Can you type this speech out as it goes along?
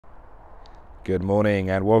Good morning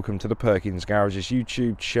and welcome to the Perkins Garage's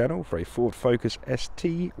YouTube channel for a Ford Focus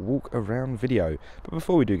ST walk around video. But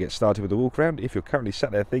before we do get started with the walk around, if you're currently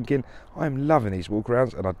sat there thinking I'm loving these walk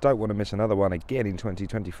arounds and I don't want to miss another one again in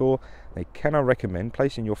 2024, then can I recommend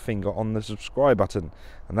placing your finger on the subscribe button,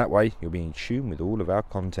 and that way you'll be in tune with all of our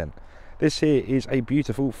content. This here is a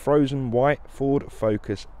beautiful frozen white Ford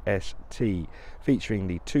Focus ST featuring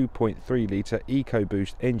the 2.3 litre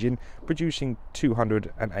EcoBoost engine producing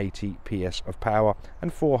 280 PS of power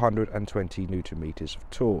and 420 Newton meters of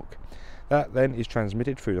torque. That then is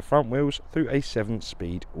transmitted through the front wheels through a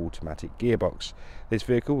 7-speed automatic gearbox. This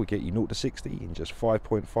vehicle will get you 0 to 60 in just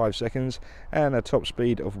 5.5 seconds and a top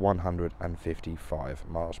speed of 155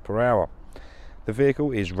 miles per hour. The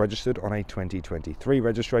vehicle is registered on a 2023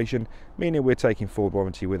 registration, meaning we're taking Ford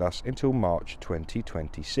warranty with us until March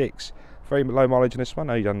 2026. Very low mileage on this one,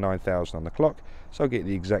 only done 9,000 on the clock, so I'll get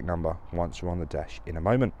the exact number once we're on the dash in a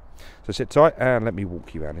moment. So sit tight and let me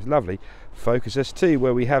walk you around this lovely Focus ST,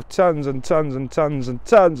 where we have tons and tons and tons and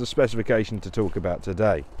tons of specification to talk about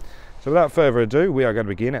today. So without further ado, we are going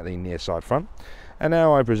to begin at the near side front, and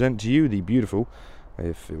now I present to you the beautiful,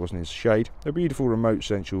 if it wasn't in shade, the beautiful remote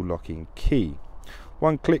central locking key.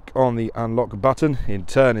 One click on the unlock button in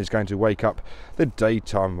turn is going to wake up the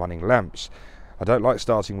daytime running lamps. I don't like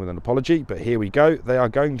starting with an apology, but here we go. They are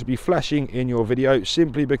going to be flashing in your video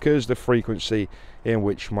simply because the frequency in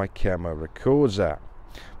which my camera records at.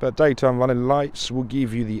 But daytime running lights will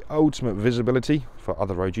give you the ultimate visibility for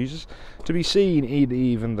other road users to be seen in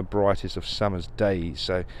even the brightest of summer's days,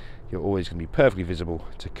 so you're always going to be perfectly visible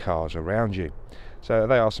to cars around you. So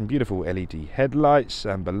they are some beautiful LED headlights,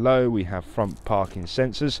 and below we have front parking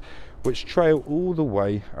sensors which trail all the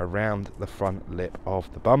way around the front lip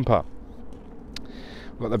of the bumper.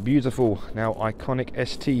 We've got the beautiful, now iconic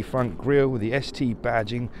ST front grille with the ST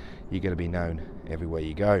badging. You're going to be known everywhere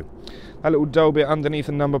you go. That little dull bit underneath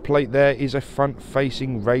the number plate there is a front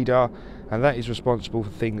facing radar, and that is responsible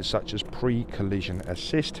for things such as pre-collision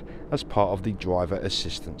assist as part of the driver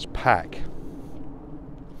assistance pack.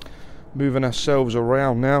 Moving ourselves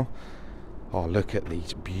around now. Oh, look at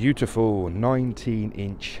these beautiful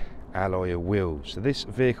 19-inch alloy wheels. So this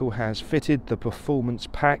vehicle has fitted the performance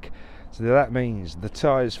pack, so that means the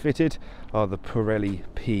tyres fitted are the Pirelli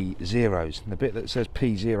P0s. And the bit that says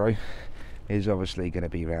P0 is obviously going to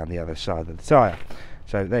be around the other side of the tyre.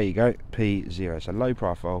 So there you go, P0. So low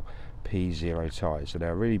profile P0 tyres. So they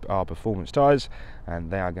really are performance tyres,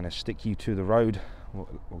 and they are going to stick you to the road.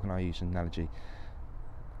 What can I use an analogy?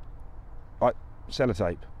 Right,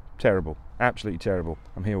 sellotape. Terrible, absolutely terrible.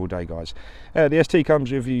 I'm here all day, guys. The ST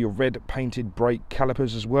comes with your red painted brake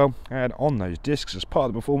calipers as well, and on those discs as part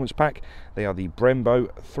of the performance pack they are the Brembo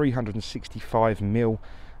 365mm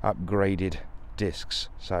upgraded discs,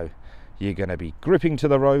 so you're going to be gripping to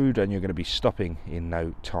the road and you're going to be stopping in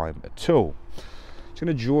no time at all. Just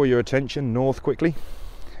going to draw your attention north quickly,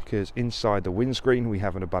 because inside the windscreen we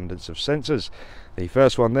have an abundance of sensors. The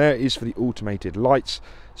first one there is for the automated lights,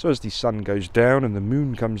 so as the sun goes down and the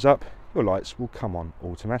moon comes up, your lights will come on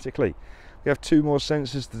automatically. We have two more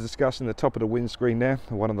sensors to discuss in the top of the windscreen there.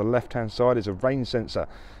 The one on the left hand side is a rain sensor,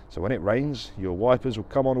 so when it rains your wipers will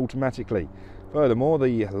come on automatically. Furthermore,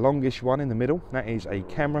 the longish one in the middle, that is a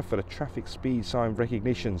camera for the traffic speed sign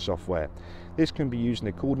recognition software. This can be used in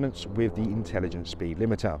accordance with the intelligent speed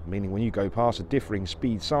limiter, meaning when you go past a differing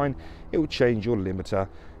speed sign, it will change your limiter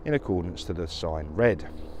in accordance to the sign read.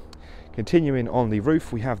 Continuing on the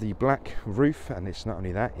roof, we have the black roof, and it's not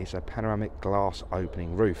only that, it's a panoramic glass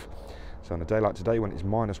opening roof. So on a day like today when it's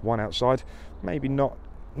 -1 outside, maybe not,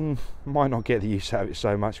 might not get the use out of it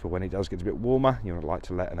so much, but when it does get a bit warmer, you would like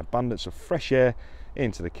to let an abundance of fresh air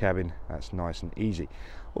into the cabin. That's nice and easy.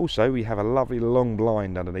 Also, we have a lovely long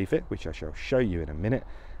blind underneath it, which I shall show you in a minute,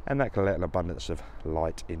 and that can let an abundance of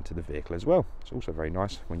light into the vehicle as well. It's also very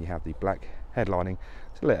nice when you have the black headlining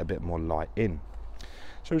to let a bit more light in.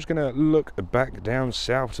 So I'm just going to look back down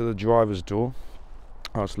south to the driver's door.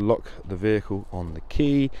 I'll just lock the vehicle on the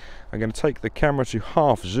key. I'm going to take the camera to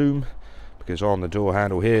half zoom, because on the door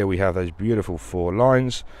handle here we have those beautiful 4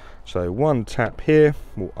 lines. So one tap here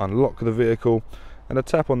will unlock the vehicle, and a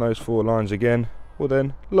tap on those 4 lines again will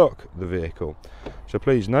then lock the vehicle. So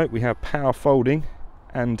please note we have power folding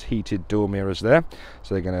and heated door mirrors there,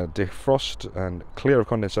 so they're going to defrost and clear of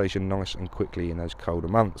condensation nice and quickly in those colder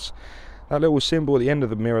months. That little symbol at the end of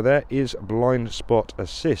the mirror there is blind spot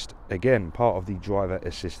assist, again part of the driver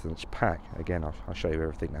assistance pack. Again, I'll show you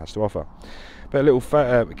everything it has to offer. But a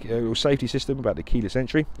little safety system about the keyless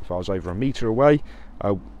entry. If I was over a metre away,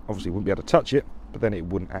 I obviously wouldn't be able to touch it, but then it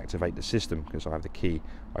wouldn't activate the system because I have the key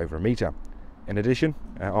over a metre. In addition,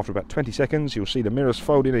 after about 20 seconds you'll see the mirrors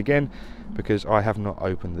fold in again because I have not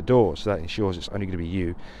opened the door, so that ensures it's only going to be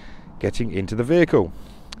you getting into the vehicle.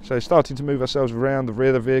 So starting to move ourselves around the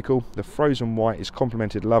rear of the vehicle, the frozen white is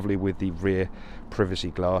complemented lovely with the rear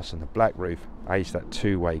privacy glass and the black roof, aids that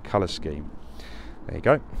two-way colour scheme. There you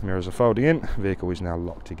go, mirrors are folding in, vehicle is now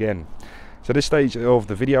locked again. So at this stage of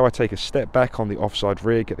the video I take a step back on the offside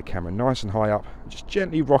rear, get the camera nice and high up, and just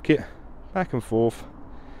gently rock it back and forth,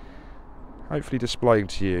 hopefully displaying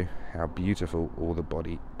to you how beautiful all the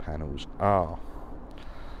body panels are,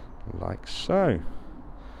 like so.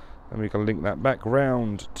 And we can link that back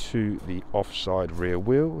round to the offside rear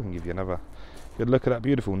wheel and give you another good look at that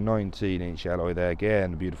beautiful 19-inch alloy there.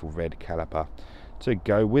 Again, the beautiful red caliper to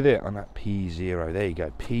go with it on that P0. There you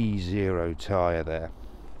go, P0 tyre there.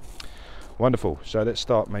 Wonderful. So let's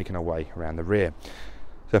start making our way around the rear.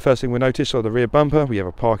 So first thing we notice on the rear bumper, we have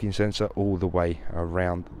a parking sensor all the way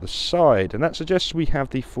around the side, and that suggests we have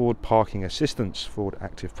the forward parking assistance, forward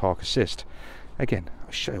active park assist. Again,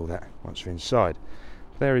 I'll show you all that once we're inside.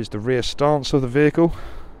 There is the rear stance of the vehicle,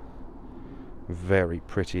 very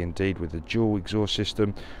pretty indeed, with the dual exhaust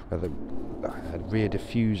system, with the rear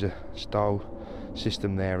diffuser style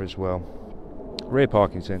system there as well. Rear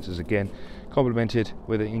parking sensors again, complemented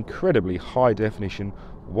with an incredibly high definition,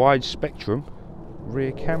 wide spectrum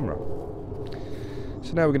rear camera.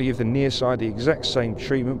 So now we're going to give the near side the exact same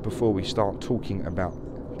treatment before we start talking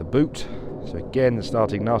about the boot. So again,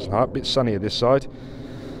 starting nice and high, a bit sunnier this side.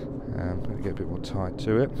 Let me get a bit more tight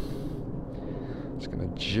to it. Just going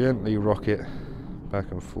to gently rock it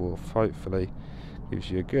back and forth. Hopefully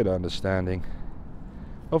gives you a good understanding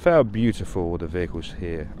of how beautiful the vehicles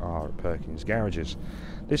here are at Perkins Garages.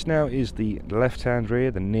 This now is the left hand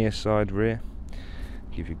rear, the near side rear.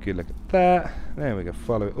 Give you a good look at that. Then we can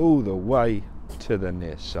follow it all the way to the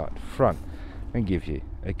near side front and give you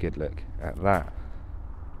a good look at that.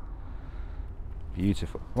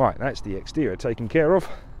 Beautiful. Right, that's the exterior taken care of.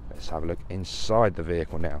 Let's have a look inside the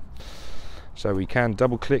vehicle now. So we can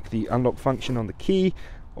double click the unlock function on the key,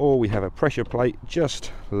 or we have a pressure plate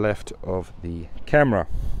just left of the camera.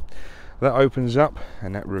 That opens up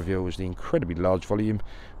and that reveals the incredibly large volume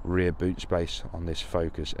rear boot space on this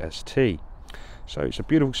Focus ST. So it's a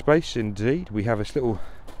beautiful space indeed. We have this little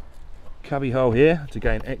cubby hole here to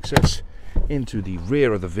gain access into the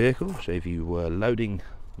rear of the vehicle. So if you were loading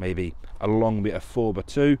maybe a long bit of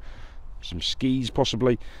 4x2, some skis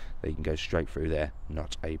possibly, they can go straight through there,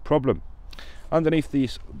 not a problem. Underneath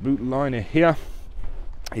this boot liner here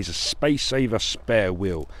is a space saver spare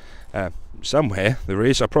wheel. Somewhere there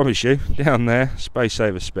is, I promise you, down there, space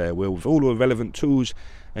saver spare wheel with all the relevant tools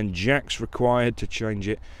and jacks required to change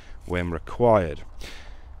it when required.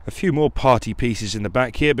 A few more party pieces in the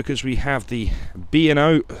back here because we have the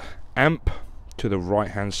B&O amp to the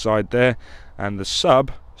right hand side there, and the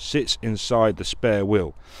sub sits inside the spare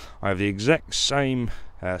wheel. I have the exact same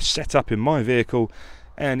setup in my vehicle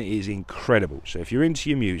and it is incredible. So if you're into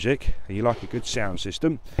your music and you like a good sound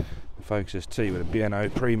system, the Focus ST with a B&O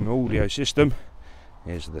premium audio system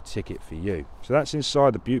is the ticket for you. So that's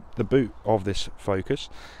inside the boot of this Focus.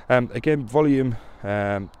 Again, volume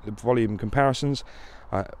comparisons.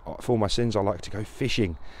 For my sins, I like to go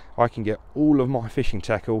fishing. I can get all of my fishing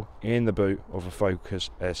tackle in the boot of a Focus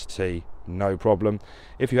ST, no problem.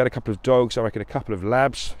 If you had a couple of dogs, I reckon a couple of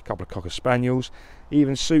labs, a couple of cocker spaniels,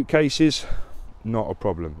 even suitcases, not a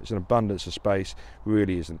problem. It's an abundance of space.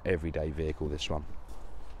 Really is an everyday vehicle, this one.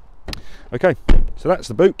 Okay, so that's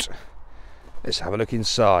the boot. Let's have a look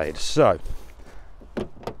inside. So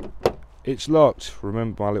it's locked.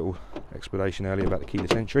 Remember my little explanation earlier about the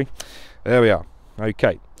keyless entry? There we are.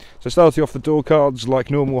 Okay, so starting off, the door cards,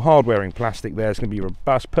 like normal hardware in plastic there. It's going to be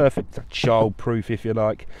robust, perfect, child proof if you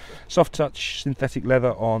like. Soft touch synthetic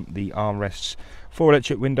leather on the armrests. 4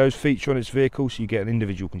 electric windows feature on this vehicle, so you get an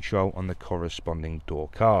individual control on the corresponding door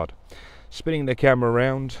card. Spinning the camera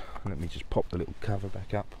around, let me just pop the little cover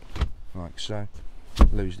back up like so.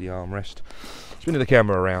 Lose the armrest. Spinning the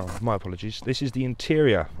camera around, my apologies. This is the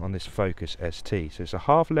interior on this Focus ST. So it's a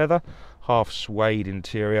half leather, half suede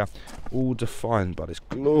interior, all defined by this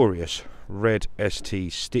glorious red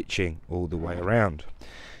ST stitching all the way around.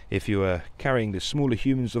 If you are carrying the smaller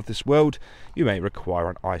humans of this world, you may require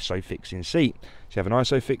an ISO fixing seat. So you have an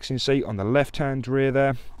ISO fixing seat on the left hand rear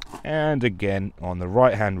there, and again on the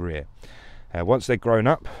right hand rear. Once they're grown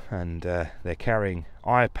up and they're carrying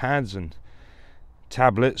iPads and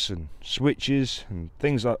tablets and switches and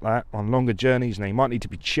things like that on longer journeys, and they might need to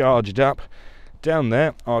be charged up, down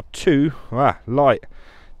there are two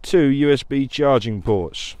USB charging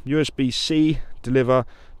ports. USB-C deliver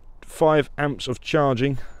 5 amps of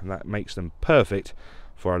charging, and that makes them perfect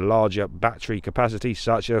for a larger battery capacity,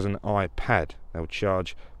 such as an iPad. They'll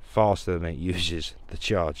charge faster than it uses the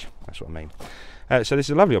charge. That's what I mean. So this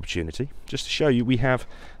is a lovely opportunity just to show you we have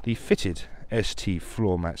the fitted ST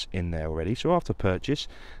floor mats in there already. So after purchase,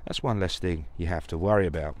 that's one less thing you have to worry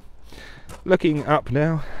about. Looking up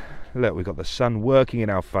now, look, we've got the sun working in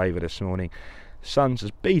our favour this morning. The sun's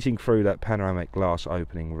just beating through that panoramic glass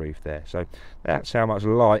opening roof there. So that's how much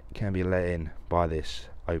light can be let in by this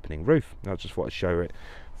opening roof. I just want to show it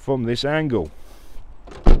from this angle.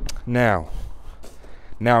 Now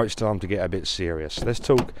it's time to get a bit serious. Let's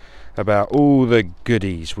talk about all the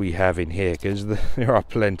goodies we have in here, because there are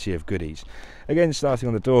plenty of goodies. Again, starting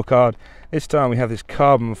on the door card, this time we have this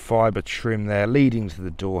carbon fibre trim there leading to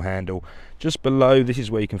the door handle. Just below, this is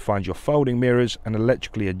where you can find your folding mirrors and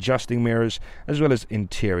electrically adjusting mirrors, as well as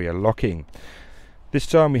interior locking. This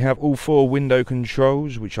time we have all 4 window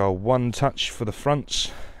controls, which are one touch for the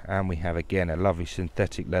fronts, and we have again a lovely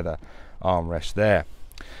synthetic leather armrest there.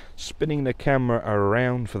 Spinning the camera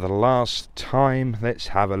around for the last time, let's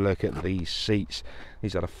have a look at these seats.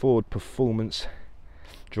 These are the Ford Performance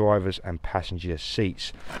drivers and passenger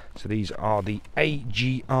seats. So these are the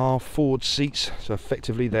AGR Ford seats, so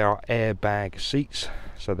effectively they are airbag seats,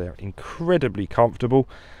 so they're incredibly comfortable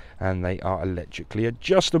and they are electrically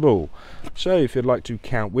adjustable. So if you'd like to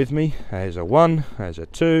count with me, there's a 1, there's a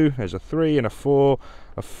 2, there's a 3 and a 4,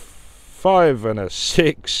 a 5 and a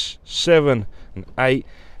 6, 7 and 8,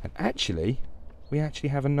 and actually we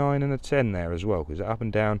have a 9 and a 10 there as well, because it up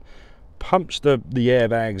and down pumps the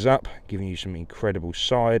airbags up, giving you some incredible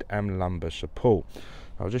side and lumbar support.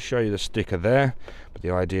 I'll just show you the sticker there, but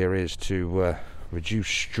the idea is to reduce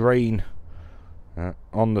strain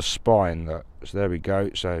on the spine. So there we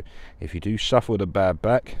go. So if you do suffer with a bad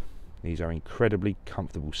back, these are incredibly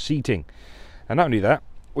comfortable seating. And not only that,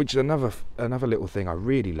 which is another little thing I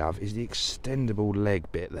really love, is the extendable leg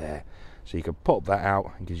bit there. So you can pop that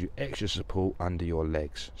out and gives you extra support under your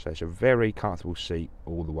legs. So it's a very comfortable seat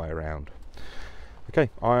all the way around.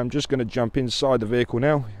 Okay, I am just going to jump inside the vehicle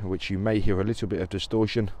now, which you may hear a little bit of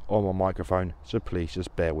distortion on my microphone, so please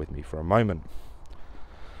just bear with me for a moment.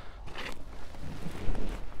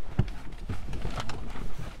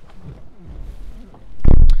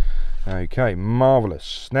 Okay,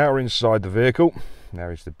 marvellous. Now we're inside the vehicle.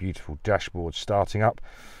 There is the beautiful dashboard starting up.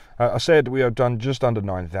 I said we have done just under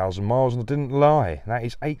 9,000 miles, and I didn't lie. That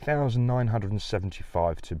is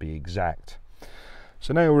 8,975 to be exact.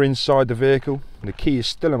 So now we're inside the vehicle, and the key is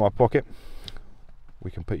still in my pocket.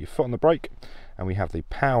 We can put your foot on the brake, and we have the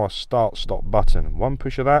power start-stop button. One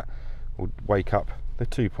push of that will wake up the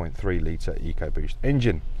 2.3 litre EcoBoost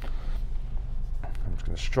engine. I'm just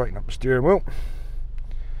going to straighten up the steering wheel.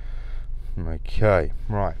 Okay,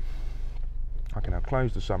 right. I can now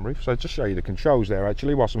close the sunroof. So just show you the controls there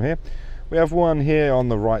actually whilst I'm here. We have one here on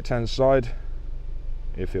the right hand side,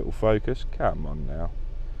 if it will focus. Come on now.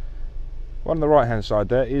 One on the right hand side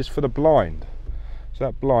there is for the blind. So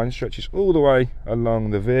that blind stretches all the way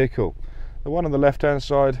along the vehicle. The one on the left hand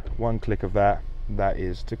side, one click of that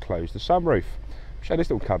is to close the sunroof. Show this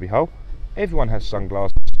little cubby hole. Everyone has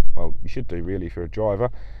sunglasses. Well, you should do really if you're a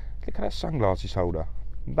driver. Look at that sunglasses holder.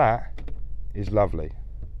 That is lovely.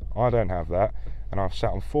 I don't have that, and I've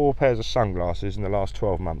sat on 4 pairs of sunglasses in the last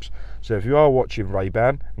 12 months. So if you are watching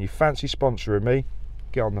Ray-Ban and you fancy sponsoring me,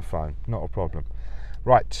 get on the phone, not a problem.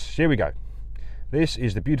 Right, here we go. This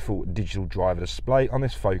is the beautiful digital driver display on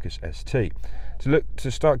this Focus ST.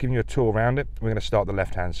 To start giving you a tour around it, we're going to start the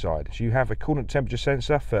left hand side. So you have a coolant temperature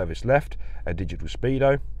sensor furthest left, a digital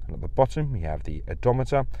speedo, and at the bottom we have the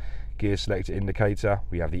odometer, gear selector indicator,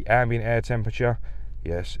 we have the ambient air temperature.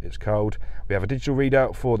 Yes, it's cold. We have a digital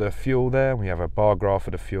readout for the fuel there. We have a bar graph for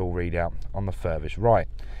the fuel readout on the furthest right.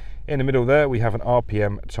 In the middle there, we have an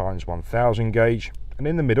RPM times 1000 gauge. And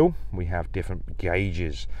in the middle, we have different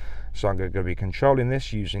gauges. So I'm going to be controlling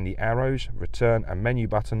this using the arrows, return and menu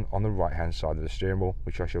button on the right hand side of the steering wheel,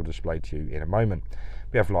 which I shall display to you in a moment.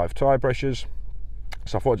 We have live tyre pressures.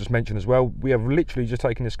 So I thought I'd just mention as well, we have literally just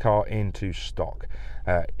taken this car into stock.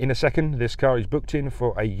 In a second, this car is booked in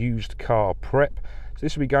for a used car prep. So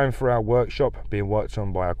this will be going through our workshop, being worked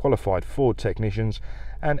on by our qualified Ford technicians,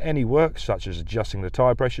 and any work such as adjusting the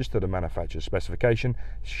tyre pressures to the manufacturer's specification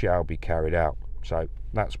shall be carried out. So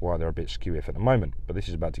that's why they're a bit skew at the moment, but this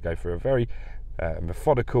is about to go through a very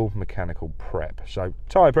methodical mechanical prep. So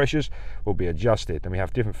tyre pressures will be adjusted, and we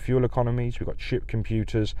have different fuel economies, we've got chip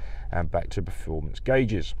computers and back to performance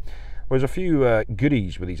gauges. There's a few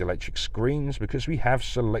goodies with these electric screens, because we have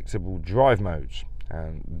selectable drive modes,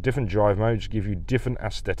 and different drive modes give you different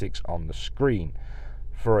aesthetics on the screen.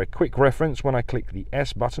 For a quick reference, when I click the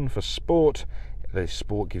S button for sport, the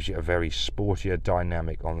sport gives you a very sportier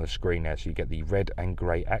dynamic on the screen there, so you get the red and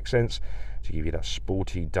grey accents to give you that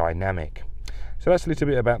sporty dynamic. So that's a little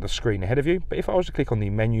bit about the screen ahead of you, but if I was to click on the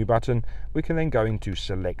menu button, we can then go into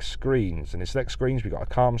select screens, and in select screens we've got a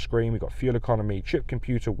calm screen, we've got fuel economy, trip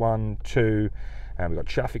computer 1, 2, and we've got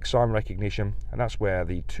traffic sign recognition, and that's where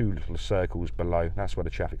the two little circles below, that's where the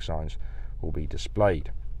traffic signs will be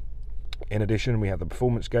displayed. In addition, we have the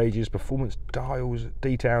performance gauges, performance dials,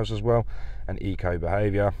 details as well, and eco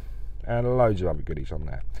behaviour, and loads of other goodies on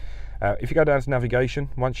there. If you go down to navigation,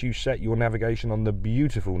 once you set your navigation on the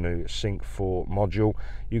beautiful new Sync 4 module,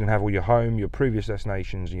 you can have all your home, your previous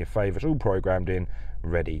destinations and your favourites all programmed in,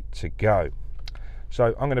 ready to go.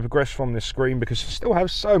 So I'm going to progress from this screen because I still have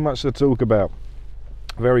so much to talk about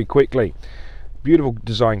very quickly. Beautiful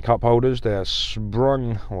design cup holders, they're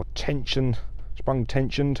sprung tensioned,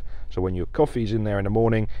 so when your coffee's in there in the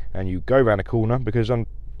morning and you go around a corner, because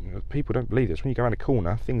people don't believe this, when you go around a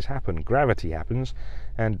corner things happen, gravity happens,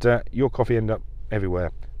 and your coffee ends up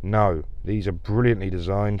everywhere. No, these are brilliantly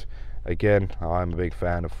designed. Again, I'm a big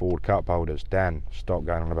fan of Ford cup holders. Dan, stop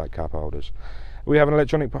going on about cup holders. We have an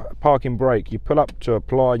electronic parking brake. You pull up to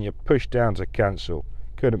apply and you push down to cancel.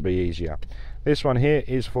 Couldn't be easier. This one here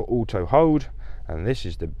is for auto hold, and this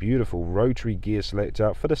is the beautiful rotary gear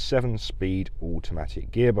selector for the 7-speed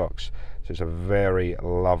automatic gearbox. So it's a very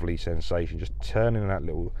lovely sensation, just turning that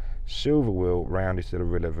little silver wheel round into the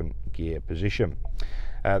relevant gear position.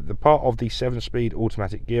 The part of the 7-speed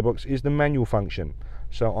automatic gearbox is the manual function.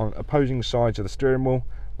 So on opposing sides of the steering wheel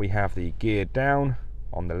we have the gear down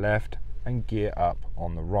on the left and gear up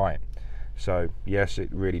on the right. So yes, it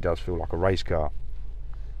really does feel like a race car.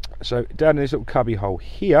 So down in this little cubby hole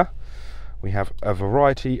here we have a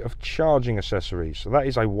variety of charging accessories. So that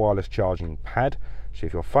is a wireless charging pad. So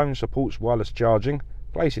if your phone supports wireless charging,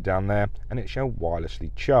 place it down there and it shall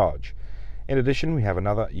wirelessly charge. In addition, we have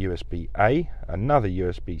another USB-A, another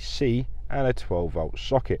USB-C and a 12-volt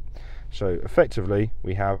socket. So effectively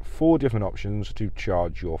we have 4 different options to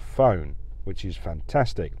charge your phone, which is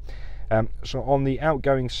fantastic. So on the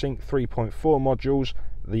outgoing Sync 3.4 modules,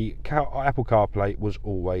 the Apple CarPlay was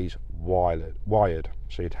always wired,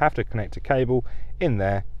 so you'd have to connect a cable in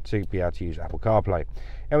there to be able to use Apple CarPlay.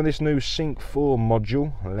 And with this new Sync 4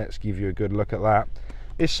 module, let's give you a good look at that.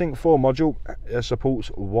 This Sync 4 module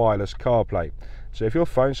supports wireless CarPlay, so if your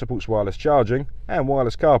phone supports wireless charging and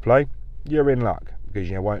wireless CarPlay, you're in luck, because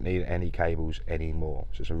you won't need any cables anymore.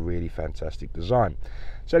 So it's a really fantastic design.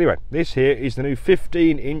 So anyway, this here is the new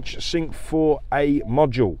 15-inch Sync 4A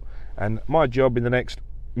module, and my job in the next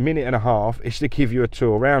minute and a half is to give you a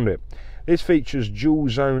tour around it. This features dual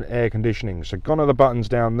zone air conditioning, so gone are the buttons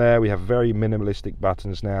down there. We have very minimalistic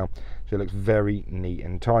buttons now, so it looks very neat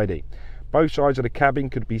and tidy. Both sides of the cabin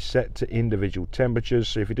could be set to individual temperatures,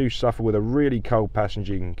 so if you do suffer with a really cold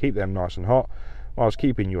passenger, you can keep them nice and hot whilst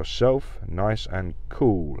keeping yourself nice and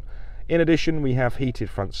cool. In addition, we have heated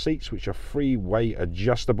front seats which are freeway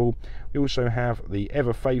adjustable. We also have the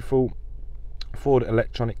ever faithful Ford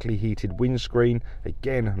electronically heated windscreen.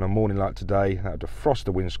 Again, on a morning like today, that would defrost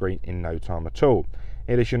the windscreen in no time at all.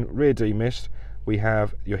 In addition, rear demist, we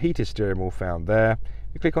have your heated steering wheel found there.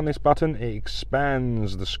 You click on this button, it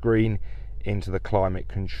expands the screen into the climate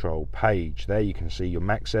control page. There you can see your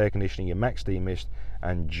max air conditioning, your max demist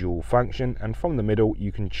and dual function, and from the middle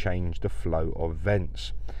you can change the flow of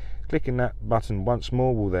vents. Clicking that button once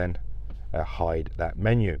more will then hide that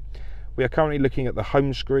menu. We are currently looking at the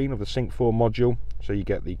home screen of the Sync 4 module, so you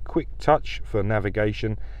get the quick touch for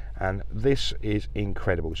navigation, and this is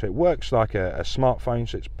incredible. So it works like a smartphone,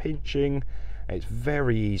 so it's pinching, it's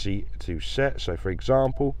very easy to set. So for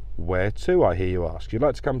example, where to, I hear you ask? You'd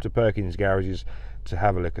like to come to Perkins Garages to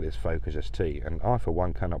have a look at this Focus ST, and I for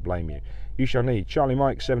one cannot blame you. You shall need Charlie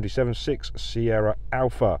Mike 776 Sierra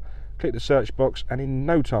Alpha. Click the search box and in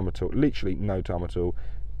no time at all, literally no time at all,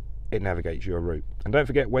 it navigates your route. And don't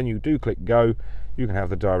forget, when you do click go, you can have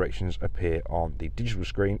the directions appear on the digital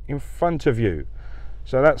screen in front of you.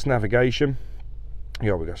 So that's navigation.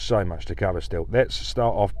 Yeah, we've got so much to cover still. Let's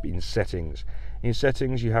start off in settings. In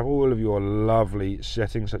settings you have all of your lovely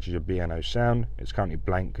settings such as your B&O sound. It's currently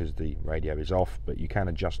blank because the radio is off, but you can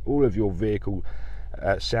adjust all of your vehicle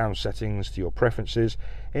sound settings to your preferences.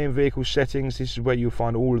 In vehicle settings, this is where you'll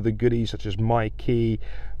find all of the goodies such as My Key.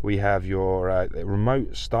 We have your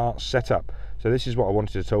remote start setup. So this is what I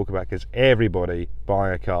wanted to talk about, because everybody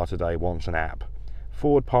buying a car today wants an app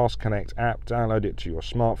Forward Pass Connect app, download it to your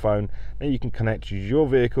smartphone, then you can connect your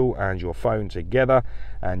vehicle and your phone together,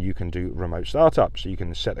 and you can do remote startup. So you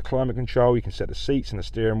can set the climate control, you can set the seats and the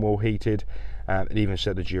steering wheel heated, and even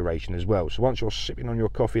set the duration as well. So once you're sipping on your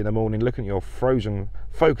coffee in the morning, looking at your frozen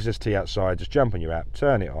Focus ST outside, just jump on your app,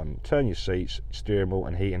 turn it on, turn your seats, steering wheel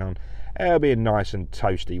and heating on. It'll be nice and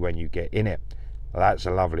toasty when you get in it. Well, that's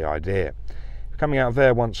a lovely idea. Coming out of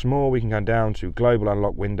there once more, we can go down to global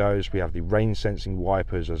unlock windows. We have the rain sensing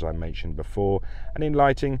wipers, as I mentioned before, and in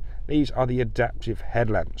lighting, these are the adaptive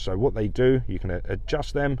headlamps. So what they do, you can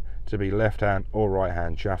adjust them to be left hand or right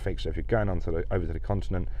hand traffic. So if you're going over to the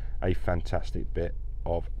continent, a fantastic bit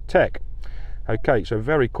of tech. Okay, so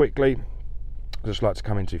very quickly, I'd just like to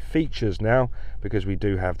come into features now, because we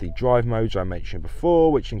do have the drive modes I mentioned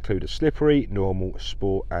before, which include a slippery, normal,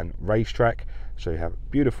 sport and racetrack. So you have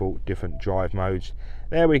beautiful different drive modes.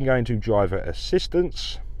 There we can go into driver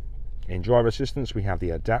assistance. In driver assistance, we have the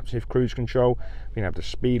adaptive cruise control. We can have the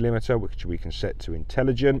speed limiter, which we can set to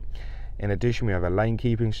intelligent. In addition, we have a lane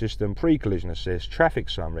keeping system, pre-collision assist, traffic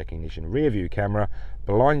sign recognition, rear view camera,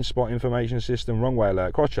 blind spot information system, wrong way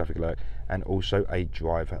alert, cross traffic alert, and also a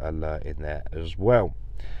driver alert in there as well.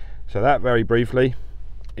 So that, very briefly,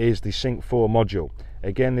 is the Sync 4 module.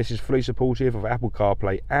 Again, this is fully supportive of Apple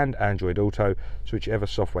CarPlay and Android Auto, so whichever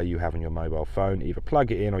software you have on your mobile phone, either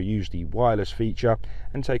plug it in or use the wireless feature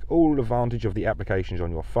and take all advantage of the applications on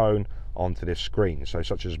your phone onto this screen, so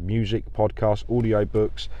such as music, podcasts, audio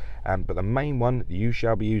books, but the main one that you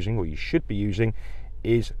shall be using, or you should be using,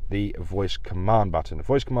 is the voice command button. The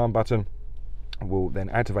voice command button will then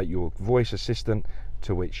activate your voice assistant,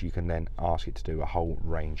 to which you can then ask it to do a whole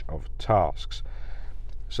range of tasks.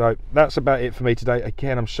 So that's about it for me today.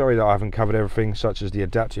 Again, I'm sorry that I haven't covered everything, such as the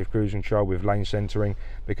adaptive cruise control with lane centering,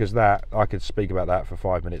 because that, I could speak about that for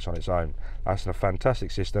 5 minutes on its own. That's a fantastic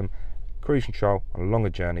system. Cruise control on longer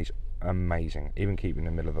journeys, amazing. Even keeping in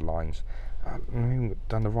the middle of the lines. I haven't even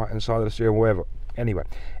done the right hand side of the steering, whatever.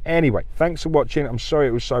 Anyway, thanks for watching. I'm sorry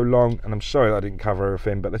it was so long, and I'm sorry that I didn't cover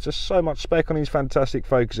everything, but there's just so much spec on these fantastic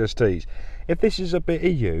Focus STs. If this is a bit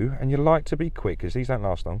of you, and you like to be quick, because these don't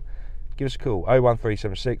last long, give us a call,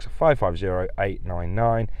 01376 550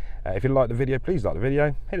 899. If you like the video, please like the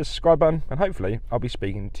video, hit the subscribe button, and hopefully I'll be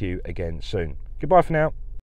speaking to you again soon. Goodbye for now.